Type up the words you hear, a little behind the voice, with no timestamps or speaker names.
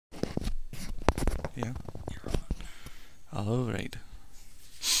Yeah. All right.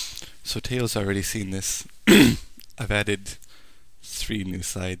 So Teo's already seen this. I've added 3 new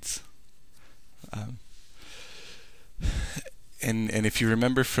slides. Um, and if you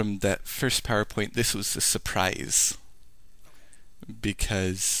remember from that first PowerPoint, this was a surprise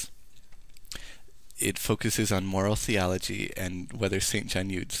because it focuses on moral theology and whether St. John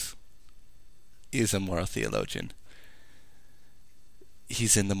Eudes is a moral theologian.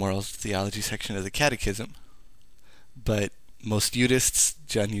 He's in the moral theology section of the Catechism, but most Eudists,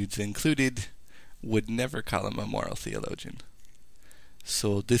 John Eudes included, would never call him a moral theologian.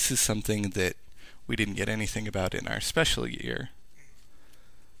 So this is something that we didn't get anything about in our special year,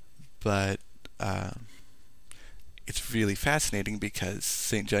 but it's really fascinating because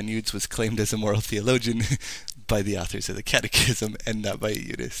St. John Eudes was claimed as a moral theologian by the authors of the Catechism and not by a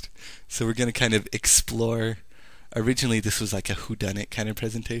Eudist. So we're going to kind of explore. Originally this was like a whodunit kind of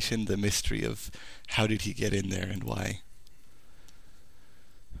presentation, the mystery of how did he get in there and why.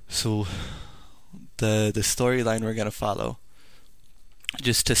 So the storyline we're going to follow,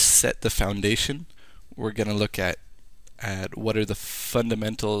 just to set the foundation, we're going to look at what are the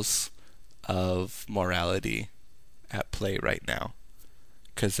fundamentals of morality at play right now,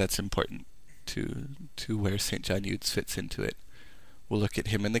 because that's important to where St. John Eudes fits into it. We'll look at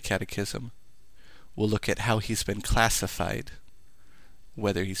him in the Catechism. We'll look at how he's been classified,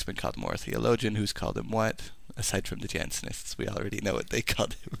 whether he's been called moral theologian, who's called him what, aside from the Jansenists. We already know what they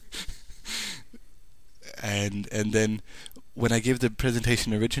called him. and then when I gave the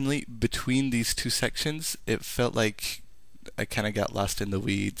presentation originally, between these 2 sections, it felt like I kind of got lost in the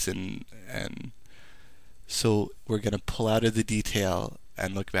weeds, and so we're going to pull out of the detail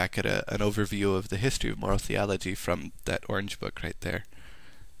and look back at an overview of the history of moral theology from that orange book right there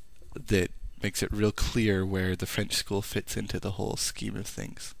that makes it real clear where the French school fits into the whole scheme of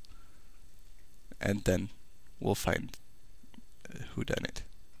things. And then we'll find who done it.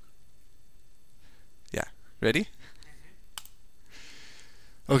 Yeah, ready?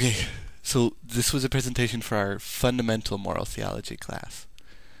 Okay, so this was a presentation for our fundamental moral theology class.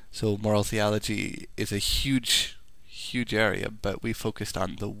 So moral theology is a huge area, but we focused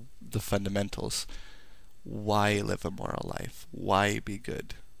on the fundamentals. Why live a moral life? Why be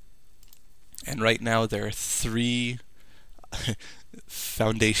good? And right now there are 3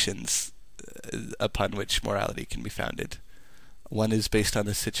 foundations upon which morality can be founded. One is based on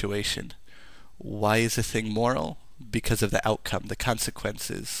the situation. Why is a thing moral? Because of the outcome, the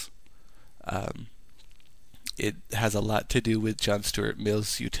consequences. It has a lot to do with John Stuart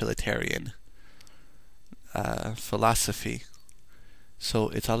Mill's utilitarian philosophy. So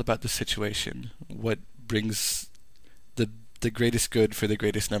it's all about the situation. What brings the greatest good for the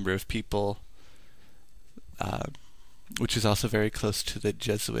greatest number of people, which is also very close to the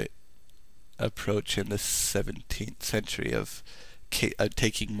Jesuit approach in the 17th century of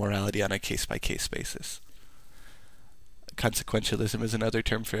taking morality on a case-by-case basis. Consequentialism is another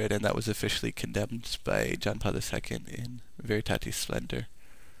term for it, and that was officially condemned by John Paul II in Veritatis Splendor,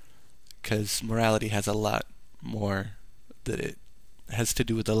 because morality has a lot more, that it has to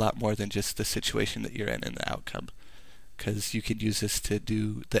do with a lot more than just the situation that you're in and the outcome, because you could use this to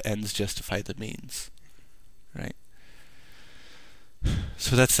do the ends justify the means, right?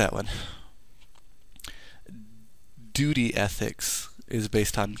 So that's that one. Duty ethics is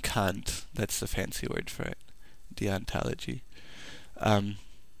based on Kant. That's the fancy word for it. Deontology.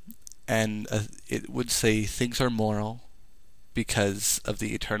 And it would say things are moral because of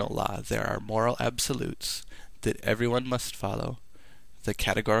the eternal law. There are moral absolutes that everyone must follow. The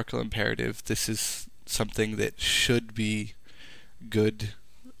categorical imperative, this is something that should be good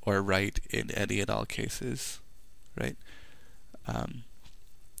or right in any and all cases, right?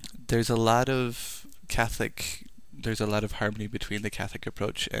 There's a lot of harmony between the Catholic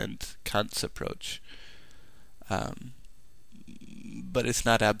approach and Kant's approach. But it's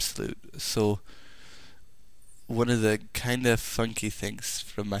not absolute. So one of the kind of funky things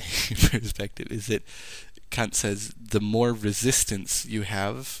from my perspective is that Kant says the more resistance you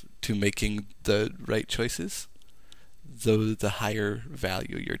have to making the right choices, the higher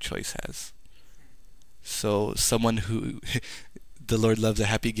value your choice has. So someone who the Lord loves a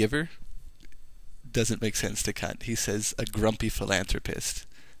happy giver doesn't make sense to Kant. He says a grumpy philanthropist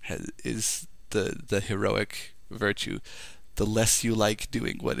is the heroic virtue. The less you like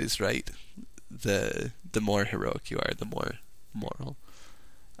doing what is right, the more heroic you are, the more moral.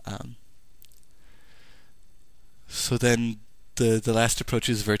 So then the last approach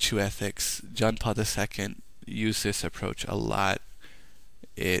is virtue ethics. John Paul II used this approach a lot.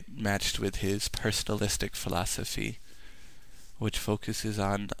 It matched with his personalistic philosophy, which focuses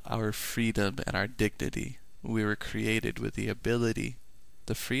on our freedom and our dignity. We were created with the ability,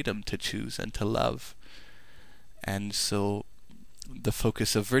 the freedom to choose and to love. And so the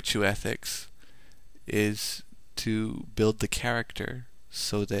focus of virtue ethics is to build the character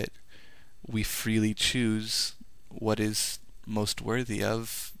so that we freely choose what is most worthy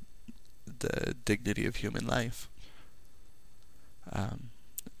of the dignity of human life.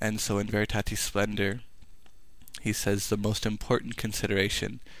 And so in Veritatis Splendor, he says the most important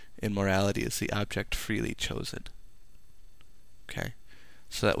consideration in morality is the object freely chosen. Okay,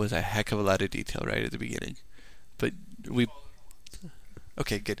 so that was a heck of a lot of detail right at the beginning. But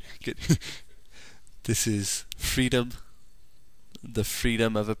okay, good. This is freedom, the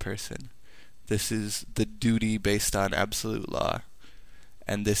freedom of a person. This is the duty based on absolute law.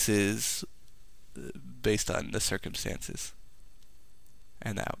 And this is based on the circumstances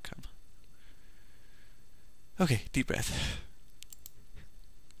and the outcome. Okay, deep breath.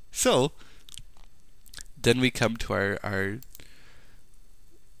 So, then we come to our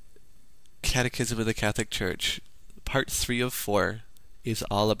Catechism of the Catholic Church. Part 3 of 4 is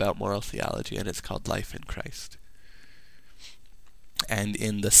all about moral theology, and it's called Life in Christ. And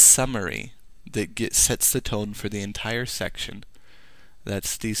in the summary that sets the tone for the entire section,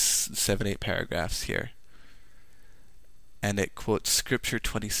 that's these 7-8 paragraphs here, and it quotes Scripture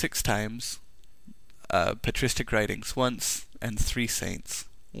 26 times, patristic writings once, and 3 saints,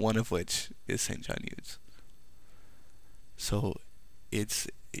 one of which is St. John Eudes. So it's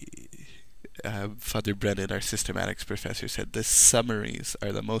Father Brennan, our systematics professor, said the summaries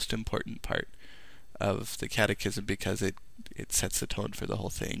are the most important part of the catechism because it sets the tone for the whole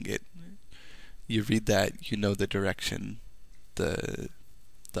thing. You read that, you know the direction the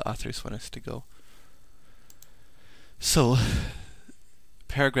authors want us to go. So,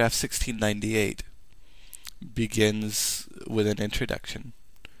 paragraph 1698 begins with an introduction.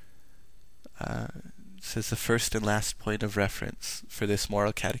 It says the first and last point of reference for this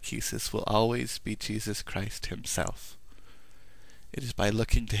moral catechesis will always be Jesus Christ himself. It is by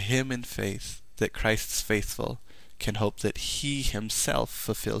looking to him in faith that Christ's faithful can hope that he himself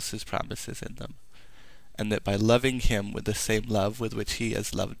fulfills his promises in them, and that by loving him with the same love with which he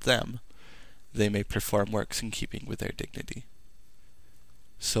has loved them, they may perform works in keeping with their dignity.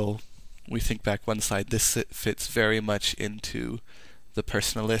 So, we think back one slide, this fits very much into the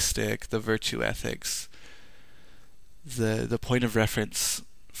personalistic, the virtue ethics, the point of reference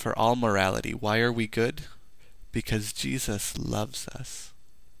for all morality. Why are we good? Because Jesus loves us.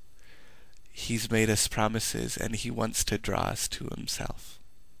 He's made us promises, and he wants to draw us to himself.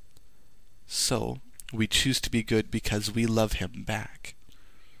 So, we choose to be good because we love him back.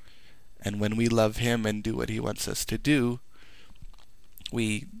 And when we love him and do what he wants us to do,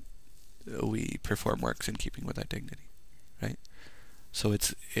 we perform works in keeping with our dignity, right? So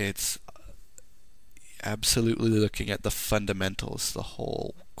it's absolutely looking at the fundamentals, the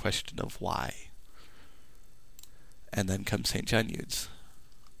whole question of why. And then comes St. John Eudes.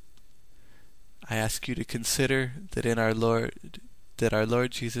 I ask you to consider that our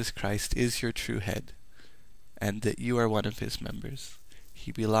Lord Jesus Christ is your true head, and that you are one of his members.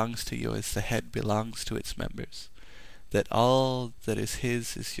 He belongs to you as the head belongs to its members. That all that is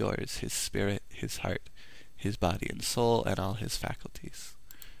his is yours, his spirit, his heart, his body and soul, and all his faculties.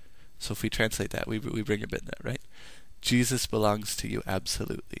 So if we translate that, we bring a bit in that, right? Jesus belongs to you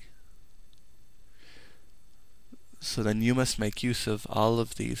absolutely. So then you must make use of all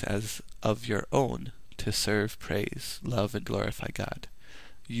of these as of your own to serve, praise, love, and glorify God.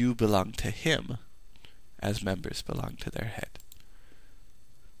 You belong to him as members belong to their head.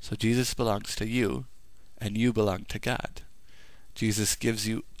 So Jesus belongs to you, and you belong to God. Jesus gives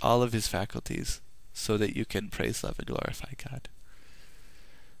you all of his faculties so that you can praise, love, and glorify God.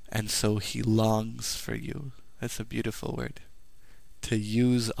 And so he longs for you. That's a beautiful word. To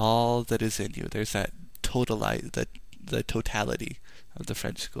use all that is in you. There's that the totality of the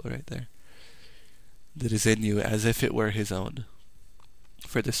French school right there. That is in you as if it were his own,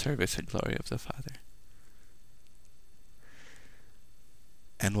 for the service and glory of the Father.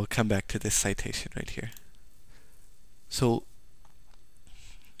 And we'll come back to this citation right here. So,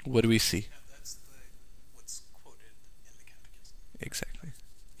 what do we see? Yeah, that's what's quoted in the Catechism. Exactly.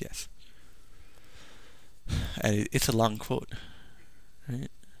 Yes. And it's a long quote, right?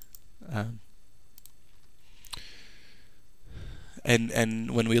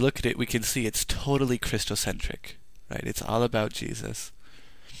 And when we look at it, we can see it's totally Christocentric, right? It's all about Jesus,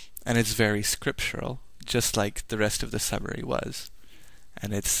 and it's very scriptural, just like the rest of the summary was.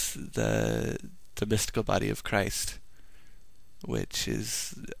 And it's the mystical body of Christ, which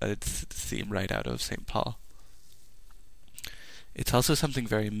is a theme right out of St. Paul. It's also something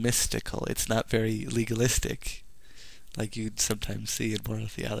very mystical. It's not very legalistic, like you'd sometimes see in moral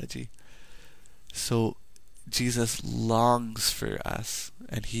theology. So Jesus longs for us,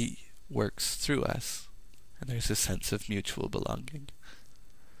 and he works through us, and there's a sense of mutual belonging.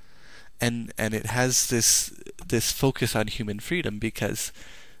 And it has this focus on human freedom, because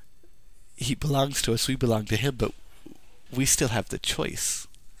he belongs to us, we belong to him, but we still have the choice.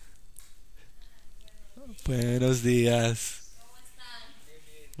 Buenos días.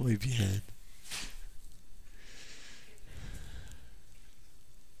 Muy bien.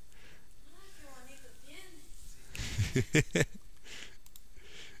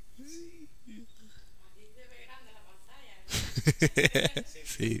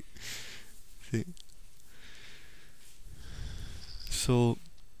 Sí, sí. So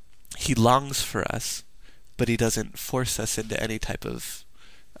he longs for us, but he doesn't force us into any type of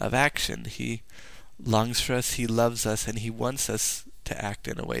action. He longs for us, he loves us, and he wants us to act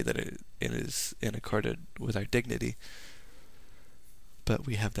in a way that it is in accord with our dignity. But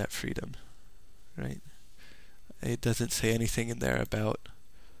we have that freedom, right? It doesn't say anything in there about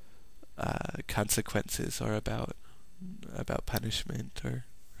consequences or about punishment, or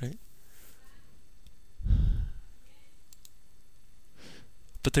right.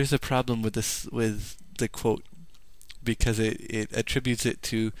 But there's a problem with this, with the quote, because it attributes it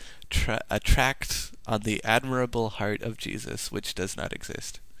to attract on the admirable heart of Jesus, which does not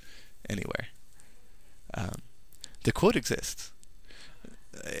exist anywhere. The quote exists,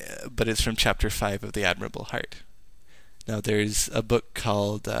 but it's from chapter 5 of the Admirable Heart. Now there's a book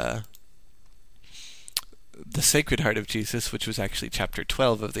called The Sacred Heart of Jesus, which was actually chapter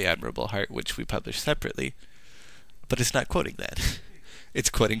 12 of the Admirable Heart, which we published separately, but it's not quoting that.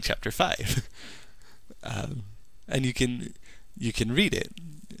 It's quoting chapter 5. And you can read it.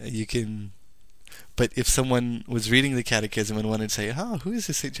 But if someone was reading the Catechism and wanted to say, "Oh, who is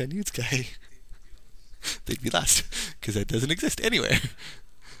this St. John Eudes guy?" they'd be lost, because that doesn't exist anywhere.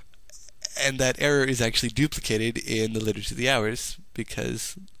 And that error is actually duplicated in the Liturgy of the Hours,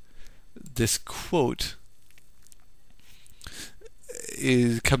 because this quote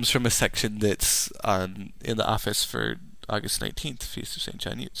comes from a section that's in the office for August 19th, Feast of St.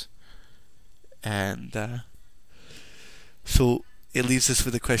 John Eudes. And so it leaves us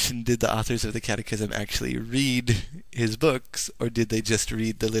with the question, did the authors of the Catechism actually read his books, or did they just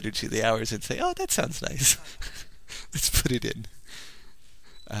read the Liturgy of the Hours and say, "Oh, that sounds nice. Let's put it in"?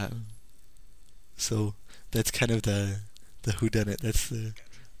 So that's kind of the whodunit. That's the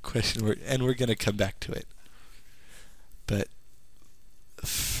question, we're going to come back to it. But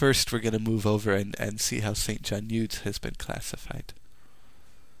first we're going to move over and see how St. John Eudes has been classified.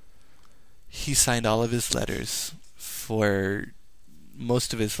 He signed all of his letters for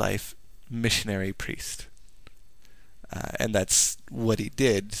most of his life missionary priest. And that's what he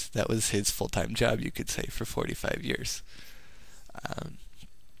did. That was his full-time job, you could say, for 45 years.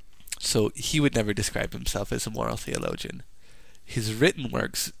 So he would never describe himself as a moral theologian. His written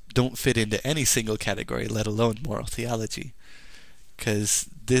works don't fit into any single category, let alone moral theology, because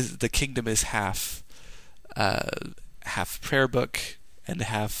the Kingdom is half prayer book and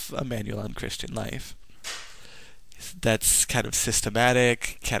half a manual on Christian life. That's kind of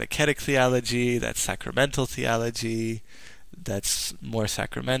systematic, catechetic theology, that's sacramental theology, that's more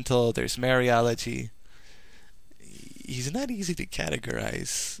sacramental, there's Mariology. He's not easy to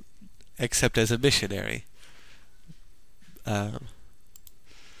categorize, except as a missionary.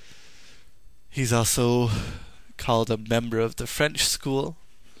 He's also called a member of the French school,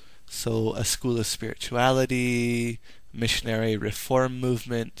 so a school of spirituality, missionary reform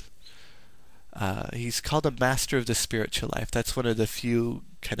movement. He's called a master of the spiritual life. That's one of the few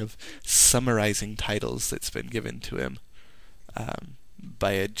kind of summarizing titles that's been given to him,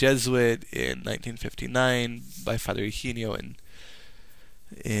 by a Jesuit in 1959, by Father Eugenio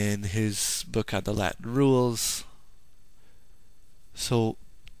in his book on the Latin rules. So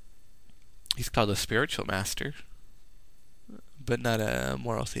he's called a spiritual master, but not a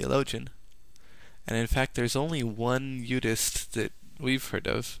moral theologian. And in fact, there's only one Eudist that we've heard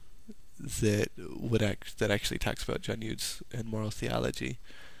of that actually talks about John Eudes and moral theology,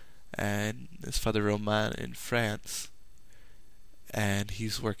 and it's Father Roman in France, and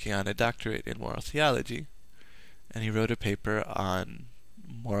he's working on a doctorate in moral theology, and he wrote a paper on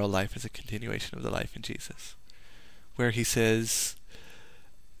moral life as a continuation of the life in Jesus, where he says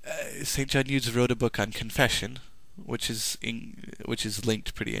St. John Eudes wrote a book on confession, which is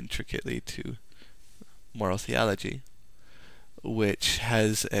linked pretty intricately to moral theology, which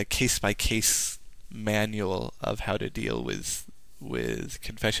has a case-by-case manual of how to deal with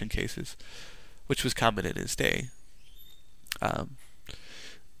confession cases, which was common in his day. Um,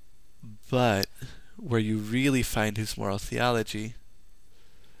 but where you really find his moral theology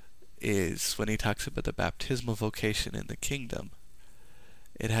is when he talks about the baptismal vocation in the kingdom.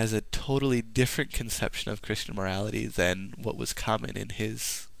 It has a totally different conception of Christian morality than what was common in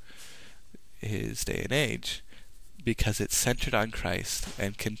his day and age, because it's centered on Christ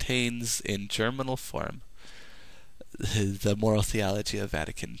and contains in germinal form the moral theology of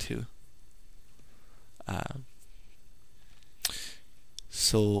Vatican II.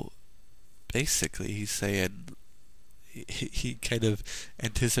 So basically he's saying he kind of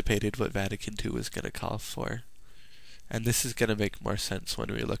anticipated what Vatican II was going to call for. And this is going to make more sense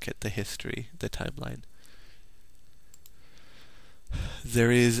when we look at the history, the timeline.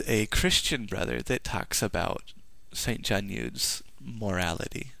 There is a Christian brother that talks about St. John Eudes'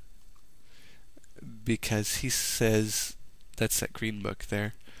 morality, because he says, that's that green book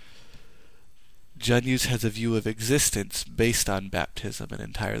there, John Eudes has a view of existence based on baptism and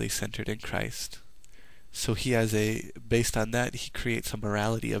entirely centered in Christ. So based on that, he creates a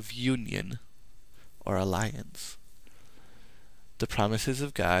morality of union or alliance. The promises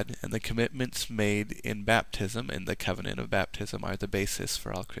of God and the commitments made in baptism and the covenant of baptism are the basis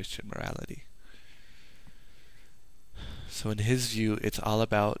for all Christian morality. So in his view, it's all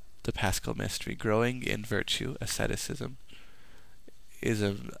about the Paschal mystery. Growing in virtue, asceticism, is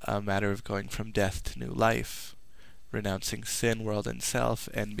a matter of going from death to new life, renouncing sin, world, and self,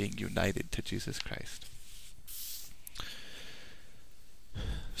 and being united to Jesus Christ.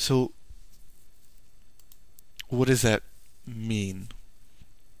 So, what does that mean?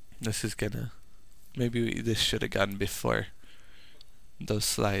 Maybe this should have gone before those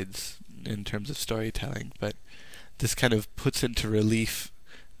slides in terms of storytelling, but this kind of puts into relief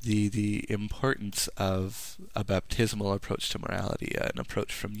the importance of a baptismal approach to morality, an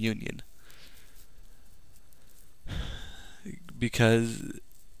approach from union. Because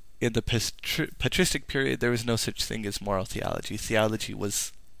in the patristic period, there was no such thing as moral theology. Theology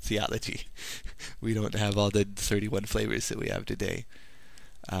was theology. We don't have all the 31 flavors that we have today.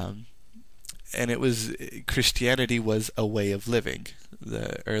 And Christianity was a way of living.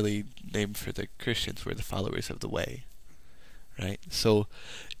 The early name for the Christians were the followers of the way. Right? So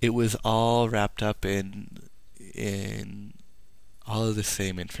it was all wrapped up in all of the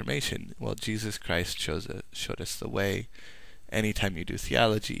same information. Well, Jesus Christ showed us the way. Anytime you do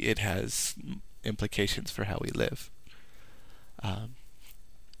theology, it has implications for how we live.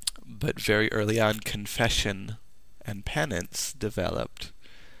 But very early on, confession and penance developed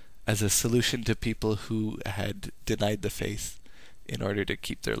as a solution to people who had denied the faith in order to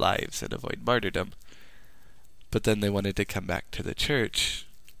keep their lives and avoid martyrdom. But then they wanted to come back to the church,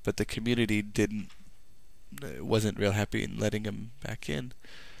 but the community wasn't real happy in letting them back in.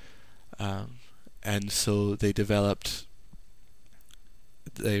 And so they developed,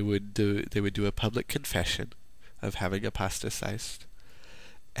 they would do a public confession of having apostatized,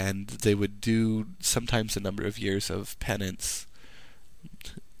 and they would do sometimes a number of years of penance,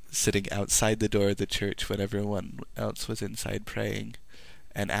 sitting outside the door of the church when everyone else was inside praying,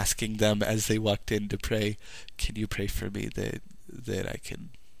 and asking them as they walked in to pray, can you pray for me that I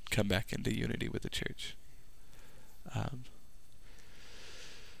can come back into unity with the church?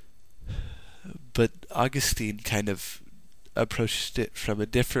 But Augustine kind of approached it from a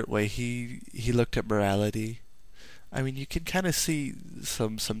different way. He looked at morality. I mean, you can kind of see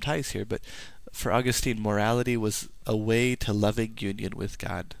some ties here, but for Augustine, morality was a way to loving union with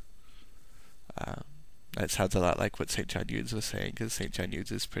God. That sounds a lot like what St. John Eudes was saying, because St. John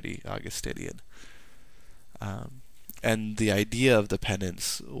Eudes is pretty Augustinian. And the idea of the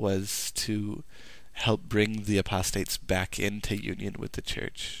penance was to help bring the apostates back into union with the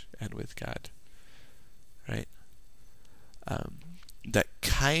church and with God. Right? That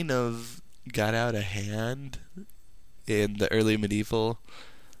kind of got out of hand in the early medieval,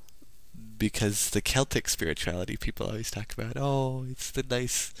 because the Celtic spirituality people always talk about, it's the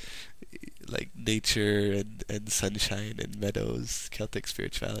nice, like, nature and sunshine and meadows, Celtic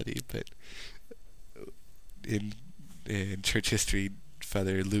spirituality. But in church history,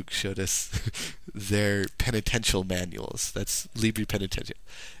 Father Luke showed us their penitential manuals. That's Libri Penitentiae.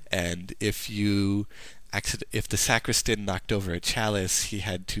 And if the sacristan knocked over a chalice, he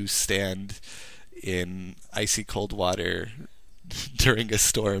had to stand in icy cold water during a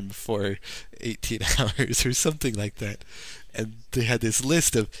storm for 18 hours or something like that. And they had this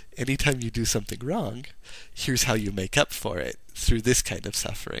list of, anytime you do something wrong, here's how you make up for it, through this kind of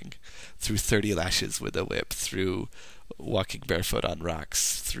suffering, through 30 lashes with a whip, through walking barefoot on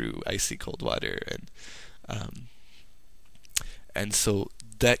rocks, through icy cold water. And so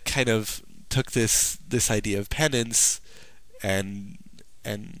that kind of took this idea of penance and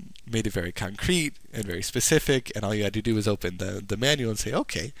made it very concrete and very specific, and all you had to do was open the manual and say,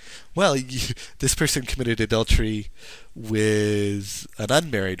 okay, well, this person committed adultery with an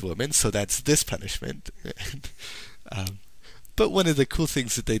unmarried woman, so that's this punishment. But one of the cool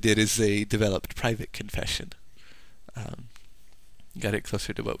things that they did is they developed private confession. Got it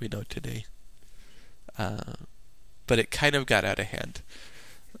closer to what we know today. But it kind of got out of hand.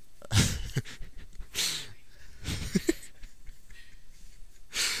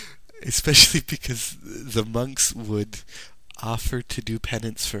 Especially because the monks would offer to do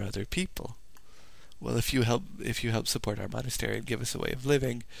penance for other people. Well, if you help support our monastery and give us a way of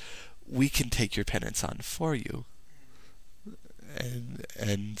living, we can take your penance on for you.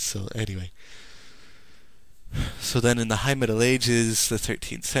 And so anyway. So then in the High Middle Ages, the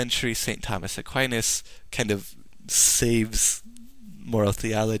 13th century, St. Thomas Aquinas kind of saves moral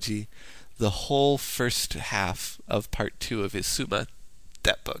theology. The whole first half of part 2 of his Summa,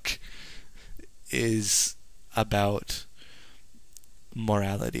 that book, is about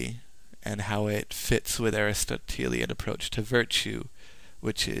morality and how it fits with Aristotelian approach to virtue,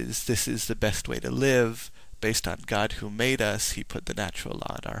 which is this is the best way to live based on God who made us. He put the natural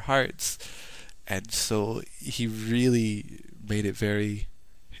law in our hearts. And so he really made it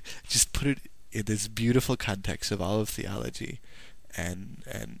just put it in this beautiful context of all of theology and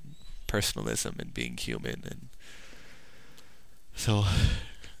personalism and being human. And so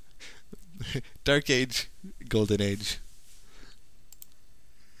Dark Age, Golden Age.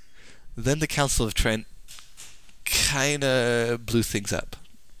 Then the Council of Trent kind of blew things up,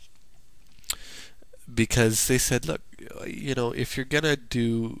 because they said, look, if you're going to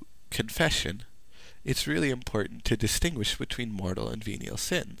do confession, it's really important to distinguish between mortal and venial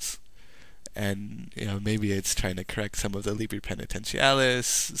sins. And, maybe it's trying to correct some of the Liber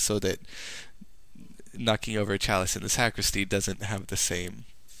Penitentialis so that knocking over a chalice in the sacristy doesn't have the same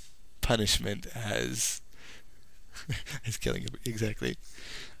punishment as killing it. Exactly.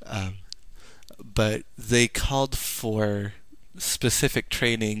 But they called for specific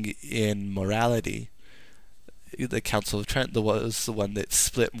training in morality. The Council of Trent was the one that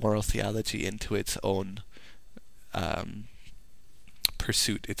split moral theology into its own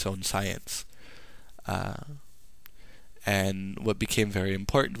pursuit, its own science. And what became very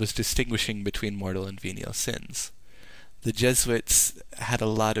important was distinguishing between mortal and venial sins. The Jesuits had a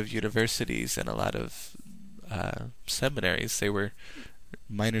lot of universities and a lot of seminaries. They were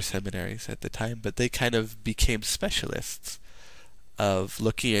minor seminaries at the time, but they kind of became specialists of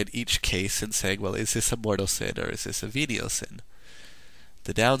looking at each case and saying, well, is this a mortal sin or is this a venial sin?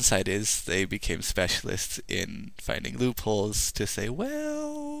 The downside is they became specialists in finding loopholes to say,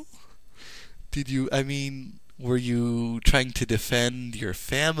 well, were you trying to defend your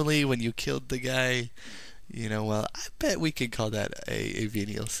family when you killed the guy? Well, I bet we could call that a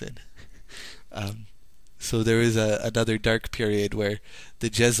venial sin. So there was another dark period where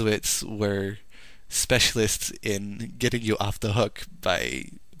the Jesuits were specialists in getting you off the hook by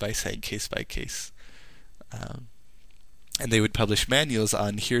saying case by case. And they would publish manuals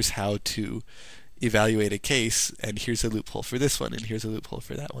on here's how to evaluate a case, and here's a loophole for this one, and here's a loophole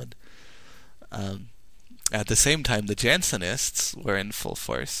for that one. At the same time, the Jansenists were in full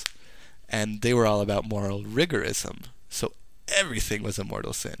force, and they were all about moral rigorism. So everything was a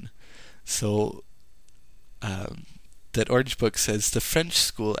mortal sin. So that Orange Book says the French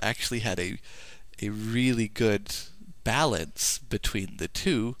school actually had a really good balance between the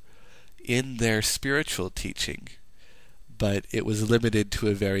two in their spiritual teaching, but it was limited to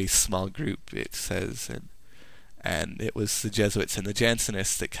a very small group, it says, and it was the Jesuits and the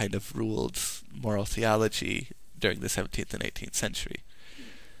Jansenists that kind of ruled moral theology during the 17th and 18th century.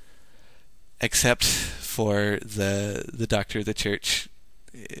 Except for the doctor of the church,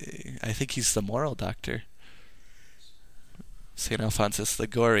 I think he's the moral doctor, St. Alphonsus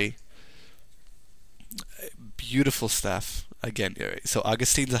Liguori. Beautiful stuff. Again, so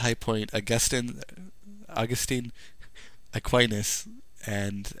Augustine's a high point. Augustine, Aquinas,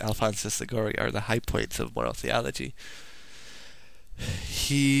 and Alphonsus Liguori are the high points of moral theology.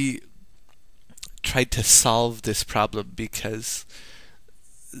 He tried to solve this problem because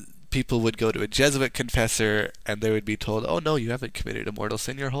people would go to a Jesuit confessor and they would be told, oh no, you haven't committed a mortal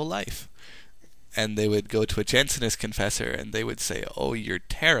sin your whole life. And they would go to a Jansenist confessor and they would say, oh, you're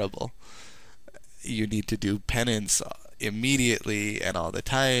terrible. You need to do penance immediately and all the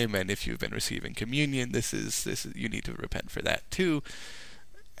time, and if you've been receiving communion, this is you need to repent for that too.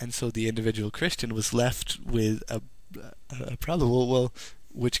 And so the individual Christian was left with a problem. Well,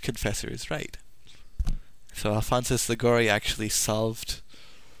 which confessor is right? So Alphonsus Liguori actually solved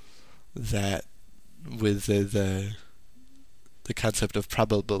that with the concept of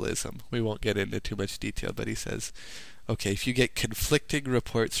probabilism. We won't get into too much detail, but he says, okay, if you get conflicting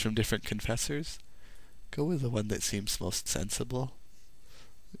reports from different confessors, go with the one that seems most sensible.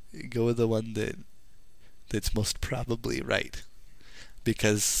 Go with the one that's most probably right.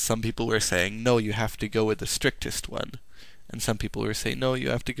 Because some people were saying, no, you have to go with the strictest one. And some people were saying, no, you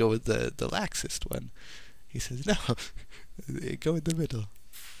have to go with the laxest one. He says, no, go in the middle.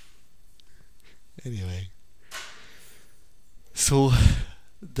 Anyway. So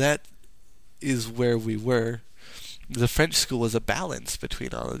that is where we were. The French school was a balance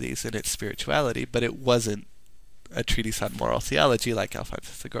between all of these in its spirituality, but it wasn't a treatise on moral theology like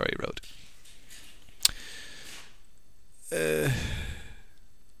Alphonsus Liguori wrote.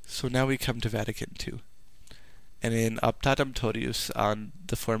 So now we come to Vatican II. And in Optatum Torius, on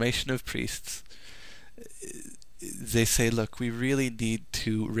the formation of priests, they say, look, we really need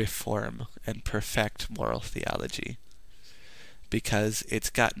to reform and perfect moral theology, because it's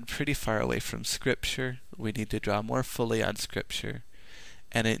gotten pretty far away from Scripture. We need to draw more fully on Scripture.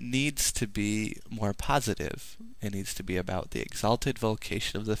 And it needs to be more positive. It needs to be about the exalted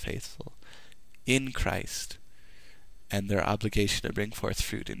vocation of the faithful in Christ and their obligation to bring forth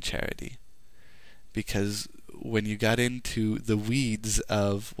fruit in charity. Because when you got into the weeds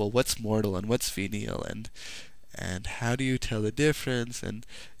of, well, what's mortal and what's venial, and how do you tell the difference, and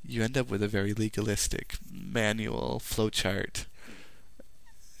you end up with a very legalistic manual flowchart.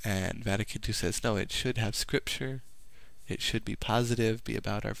 And Vatican II says, no, it should have Scripture. It should be positive, be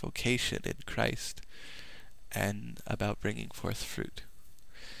about our vocation in Christ, and about bringing forth fruit.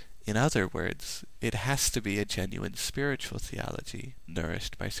 In other words, it has to be a genuine spiritual theology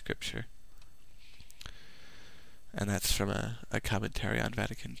nourished by Scripture. And that's from a commentary on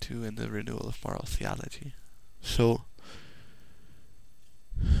Vatican II and the renewal of moral theology. So,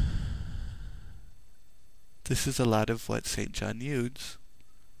 this is a lot of what St. John Eudes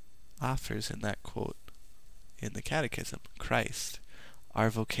offers in that quote in the Catechism. Christ, our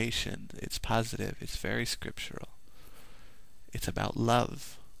vocation, it's positive, it's very scriptural. It's about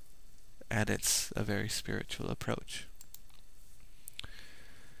love, and it's a very spiritual approach.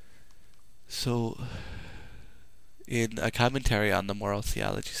 So, in a commentary on the moral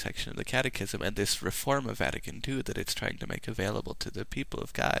theology section of the Catechism and this reform of Vatican II that it's trying to make available to the people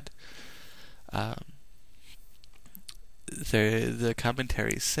of God, the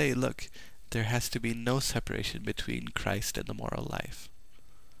commentaries say, look, there has to be no separation between Christ and the moral life,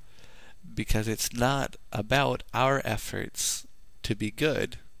 because it's not about our efforts to be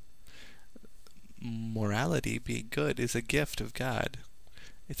good. Morality, being good, is a gift of God.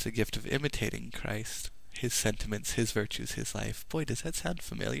 It's a gift of imitating Christ, His sentiments, His virtues, His life. Boy, does that sound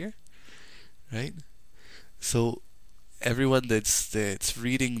familiar, right? So everyone that's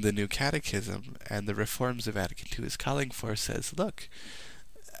reading the New Catechism and the reforms of Vatican II is calling for says, look,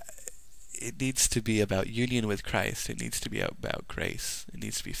 it needs to be about union with Christ. It needs to be about grace. It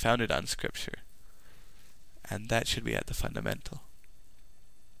needs to be founded on Scripture. And that should be at the fundamental.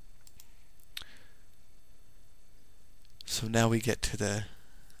 So now we get to the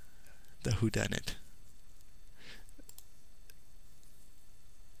whodunit.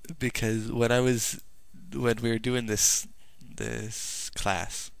 Because when we were doing this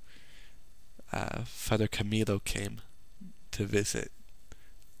class, Father Camilo came to visit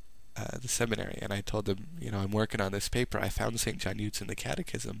the seminary, and I told him, I'm working on this paper. I found St. John Eudes in the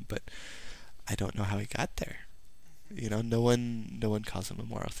Catechism, but I don't know how he got there. No one calls him a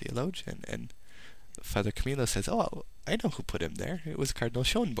moral theologian. And Father Camilo says, oh, I know who put him there. It was Cardinal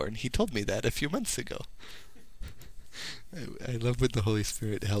Schönborn. He told me that a few months ago. I love when the Holy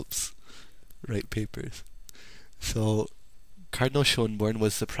Spirit helps write papers. So, Cardinal Schönborn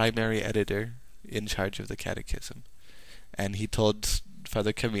was the primary editor in charge of the Catechism, and he told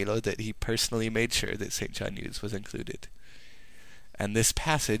Father Camilo that he personally made sure that St. John Eudes was included. And this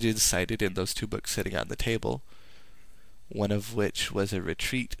passage is cited in those two books sitting on the table, one of which was a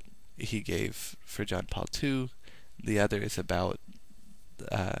retreat he gave for John Paul II. The other is about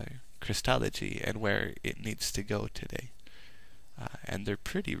Christology and where it needs to go today. And they're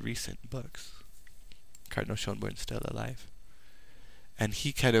pretty recent books. Cardinal Schönborn's still alive. And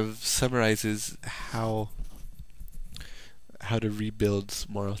he kind of summarizes how to rebuild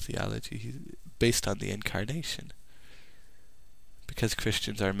moral theology based on the Incarnation. Because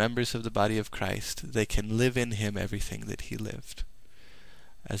Christians are members of the body of Christ, they can live in Him everything that He lived.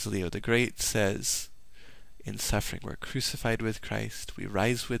 As Leo the Great says, in suffering we're crucified with Christ, we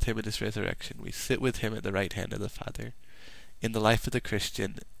rise with Him in His resurrection, we sit with Him at the right hand of the Father. In the life of the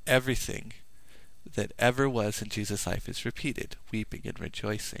Christian, everything that ever was in Jesus' life is repeated, weeping and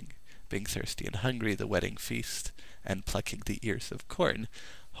rejoicing, being thirsty and hungry, the wedding feast, and plucking the ears of corn.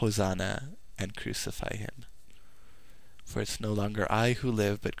 Hosanna, and crucify him. For it's no longer I who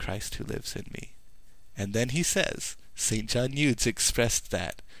live, but Christ who lives in me. And then he says, St. John Eudes expressed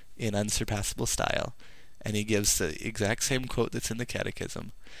that in unsurpassable style, and he gives the exact same quote that's in the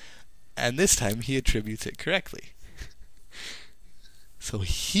Catechism, and this time he attributes it correctly. So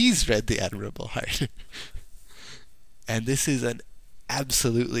he's read the Admirable Heart. And this is an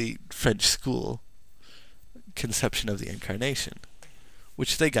absolutely French school conception of the Incarnation,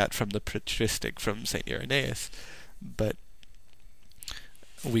 which they got from the patristic from St. Irenaeus, but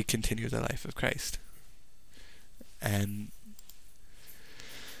we continue the life of Christ. And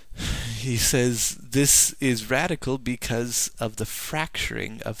he says this is radical because of the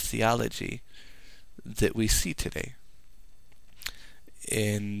fracturing of theology that we see today.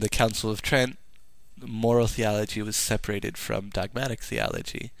 In the Council of Trent, moral theology was separated from dogmatic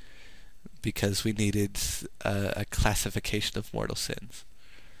theology because we needed a classification of mortal sins.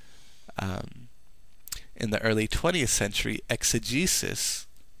 In the early 20th century, exegesis,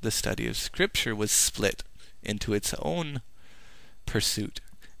 the study of Scripture, was split into its own pursuit.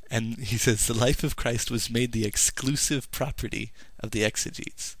 And he says the life of Christ was made the exclusive property of the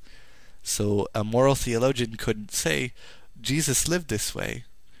exegetes. So a moral theologian couldn't say, Jesus lived this way,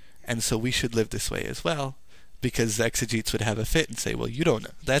 and so we should live this way as well, because the exegetes would have a fit and say, well, you don't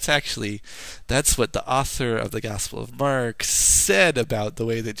know. That's what the author of the Gospel of Mark said about the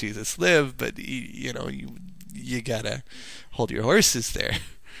way that Jesus lived, but you gotta hold your horses there.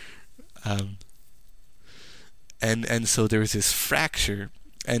 And so there was this fracture,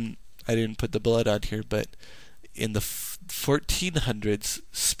 and I didn't put the bullet on here, but in the 1400s,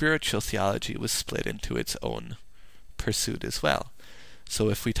 spiritual theology was split into its own pursuit as well. So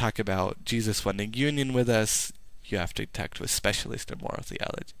if we talk about Jesus wanting union with us, you have to talk to a specialist in moral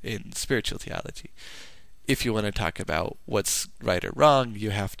theology, in spiritual theology. If you want to talk about what's right or wrong, you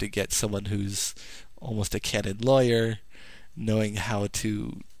have to get someone who's almost a canon lawyer, knowing how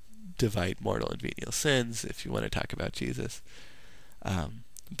to divide mortal and venial sins, if you want to talk about Jesus.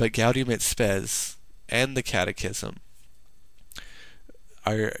 But Gaudium et Spes and the Catechism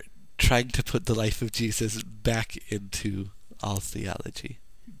are trying to put the life of Jesus back into all theology,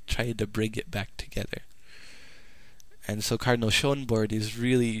 trying to bring it back together. And so Cardinal Schönborn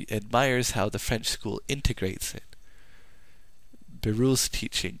really admires how the French school integrates it. Beruul's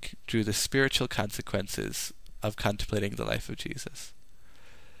teaching drew the spiritual consequences of contemplating the life of Jesus.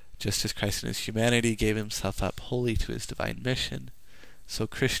 Just as Christ in his humanity gave himself up wholly to his divine mission, so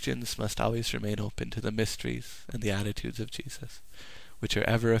Christians must always remain open to the mysteries and the attitudes of Jesus, which are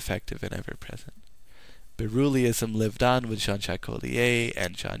ever effective and ever present. Beroulism lived on with Jean-Jacques Ollier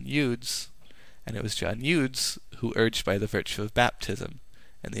and John Eudes, and it was John Eudes who, urged by the virtue of baptism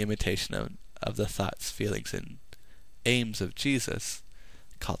and the imitation of the thoughts, feelings, and aims of Jesus,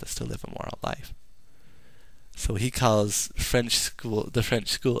 called us to live a moral life. So he calls the French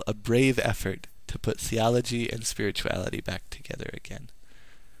school a brave effort to put theology and spirituality back together again.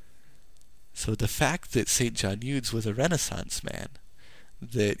 So the fact that St. John Eudes was a Renaissance man,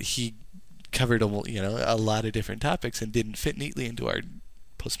 that he covered a lot of different topics and didn't fit neatly into our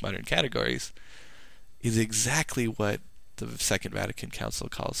postmodern categories, is exactly what the Second Vatican Council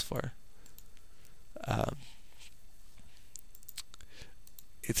calls for.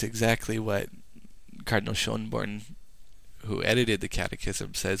 It's exactly what Cardinal Schönborn, who edited the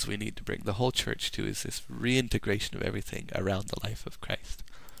Catechism, says we need to bring the whole Church to, is this reintegration of everything around the life of Christ.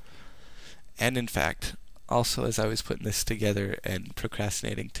 And in fact, also as I was putting this together and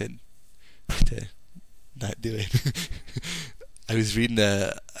procrastinating to not do it, I was reading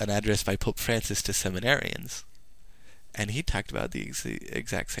an address by Pope Francis to seminarians, and he talked about the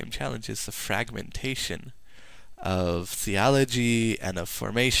exact same challenges, the fragmentation of theology and of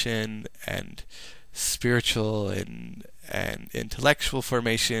formation, and spiritual and intellectual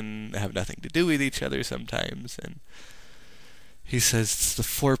formation have nothing to do with each other sometimes. And he says the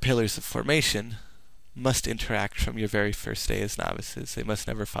four pillars of formation must interact from your very first day as novices. They must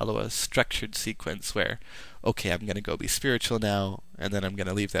never follow a structured sequence where, okay, I'm going to go be spiritual now, and then I'm going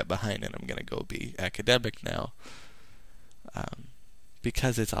to leave that behind, and I'm going to go be academic now.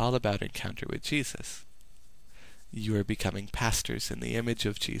 Because it's all about encounter with Jesus. You are becoming pastors in the image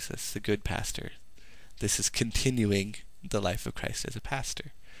of Jesus, the good pastor. This is continuing the life of Christ as a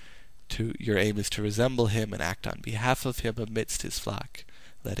pastor. Your aim is to resemble him and act on behalf of him amidst his flock,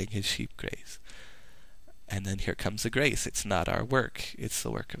 letting his sheep graze. And then here comes the grace. It's not our work. It's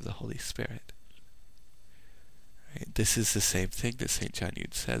the work of the Holy Spirit. Right? This is the same thing that St. John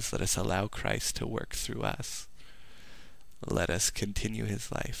Eudes says. Let us allow Christ to work through us. Let us continue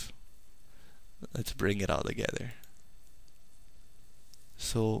his life. Let's bring it all together.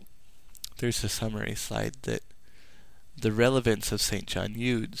 So there's a summary slide that the relevance of St. John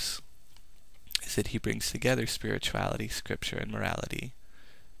Eudes is that he brings together spirituality, scripture, and morality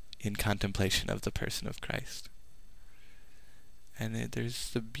in contemplation of the person of Christ. And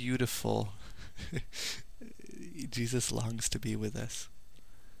there's the beautiful Jesus longs to be with us.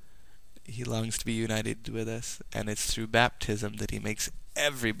 He longs to be united with us, and it's through baptism that he makes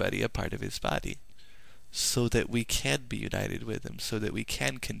everybody a part of his body, so that we can be united with him, so that we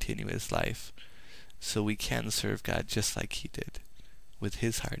can continue his life, so we can serve God just like he did, with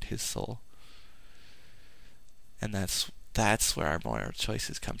his heart, his soul. And that's where our moral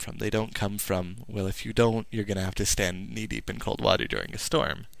choices come from. They don't come from, well, if you don't, you're going to have to stand knee-deep in cold water during a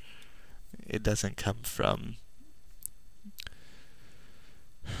storm. It doesn't come from...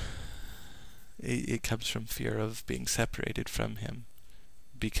 It comes from fear of being separated from him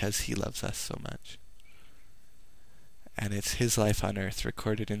because he loves us so much. And it's his life on earth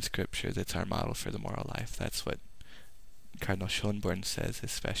recorded in Scripture that's our model for the moral life. That's what Cardinal Schönborn says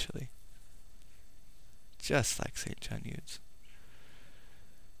especially. Just like St. John Eudes.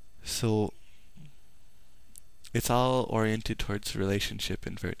 So it's all oriented towards relationship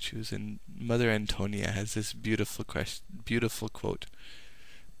and virtues. And Mother Antonia has this beautiful quote.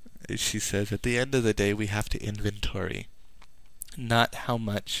 She says, at the end of the day, we have to inventory not how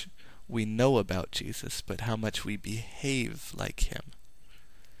much we know about Jesus, but how much we behave like him.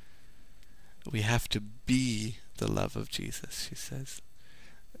 We have to be the love of Jesus, she says.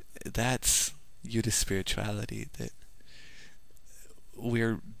 That's Eudes spirituality, that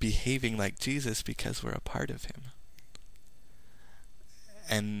we're behaving like Jesus because we're a part of him.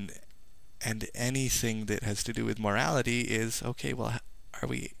 And anything that has to do with morality is, okay, well, are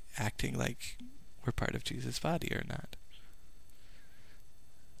we acting like we're part of Jesus' body or not?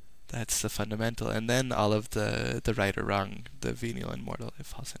 That's the fundamental. And then all of the right or wrong, the venial and mortal, it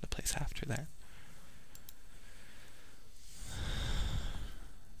falls into place after that.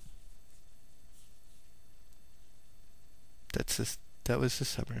 That was the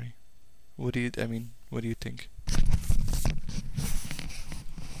summary. What do you think?